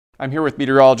I'm here with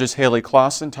meteorologist Haley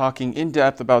Clawson talking in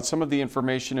depth about some of the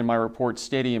information in my report,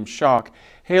 Stadium Shock.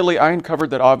 Haley, I uncovered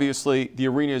that obviously the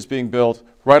arena is being built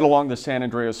right along the San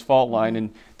Andreas fault line,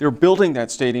 and they're building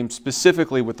that stadium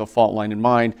specifically with the fault line in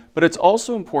mind. But it's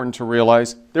also important to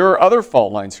realize there are other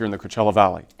fault lines here in the Coachella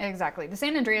Valley. Exactly. The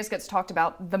San Andreas gets talked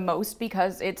about the most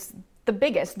because it's the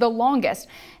biggest, the longest.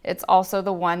 It's also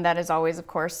the one that is always, of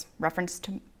course, referenced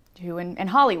to in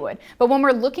Hollywood. But when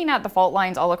we're looking at the fault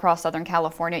lines all across Southern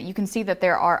California, you can see that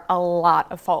there are a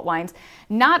lot of fault lines,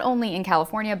 not only in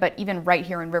California, but even right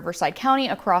here in Riverside County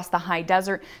across the high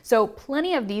desert. So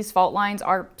plenty of these fault lines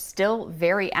are still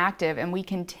very active, and we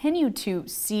continue to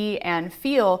see and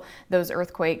feel those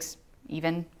earthquakes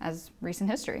even as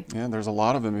recent history. Yeah, there's a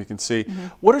lot of them you can see.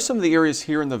 What are some of the areas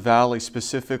here in the valley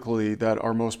specifically that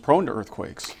are most prone to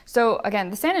earthquakes? So again,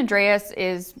 the San Andreas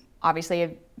is obviously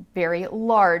a very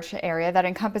large area that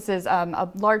encompasses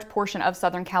a large portion of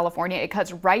Southern California. It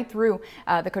cuts right through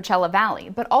the Coachella Valley,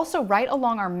 but also right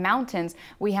along our mountains,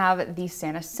 we have the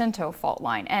San Jacinto fault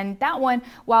line. And that one,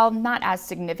 while not as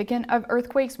significant of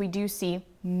earthquakes, we do see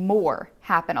more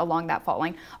happen along that fault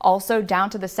line. Also down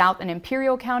to the south in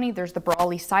Imperial County, there's the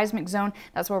Brawley seismic zone.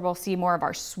 That's where we'll see more of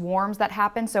our swarms that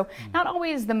happen. So not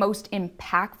always the most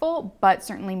impactful, but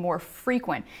certainly more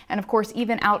frequent. And of course,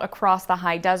 even out across the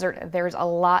high desert, there's a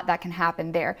lot that can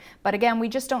happen there. But again, we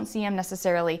just don't see them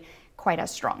necessarily quite as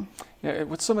strong. Yeah,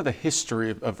 what's some of the history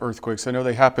of earthquakes? I know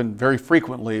they happen very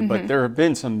frequently, but there have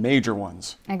been some major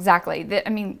ones. Exactly. I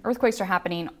mean, earthquakes are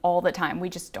happening all the time. We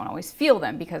just don't always feel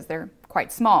them because they're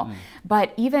quite small.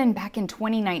 But even back in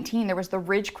 2019, there was the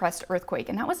Ridgecrest earthquake,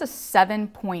 and that was a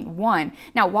 7.1.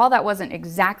 Now, while that wasn't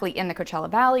exactly in the Coachella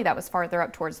Valley, that was farther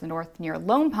up towards the north near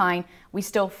Lone Pine, we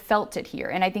still felt it here.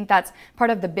 And I think that's part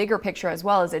of the bigger picture as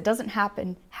well, is it doesn't have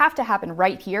to happen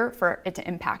right here for it to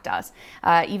impact us.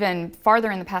 Even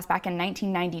farther in the past, back in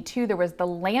 1992, there was the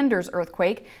Landers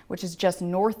earthquake, which is just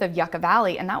north of Yucca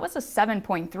Valley, and that was a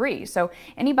 7.3. So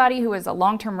anybody who is a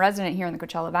long-term resident here in the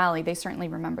Coachella Valley, they certainly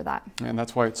remember that. And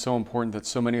that's why it's so important that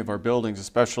so many of our buildings,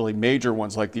 especially major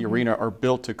ones like the arena, are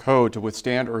built to code to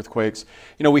withstand earthquakes.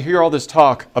 You know, we hear all this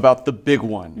talk about the big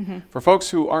one. For folks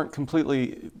who aren't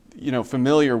completely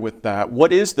familiar with that,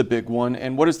 what is the big one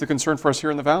and what is the concern for us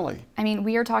here in the valley? I mean,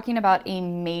 we are talking about a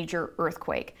major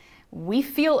earthquake. We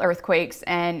feel earthquakes,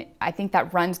 and I think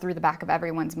that runs through the back of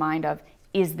everyone's mind of,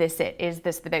 is this it? Is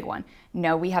this the big one?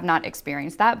 No, we have not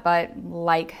experienced that, but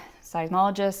like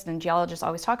seismologists and geologists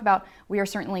always talk about, we are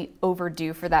certainly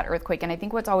overdue for that earthquake. And I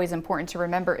think what's always important to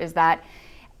remember is that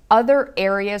other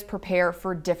areas prepare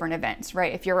for different events,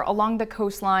 right? If you're along the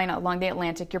coastline, along the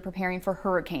Atlantic, you're preparing for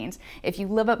hurricanes. If you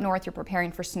live up north, you're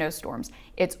preparing for snowstorms.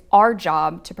 It's our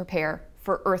job to prepare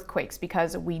for earthquakes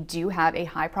because we do have a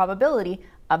high probability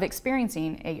of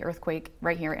experiencing an earthquake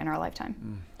right here in our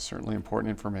lifetime. Certainly important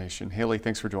information. Haley,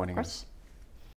 thanks for joining us.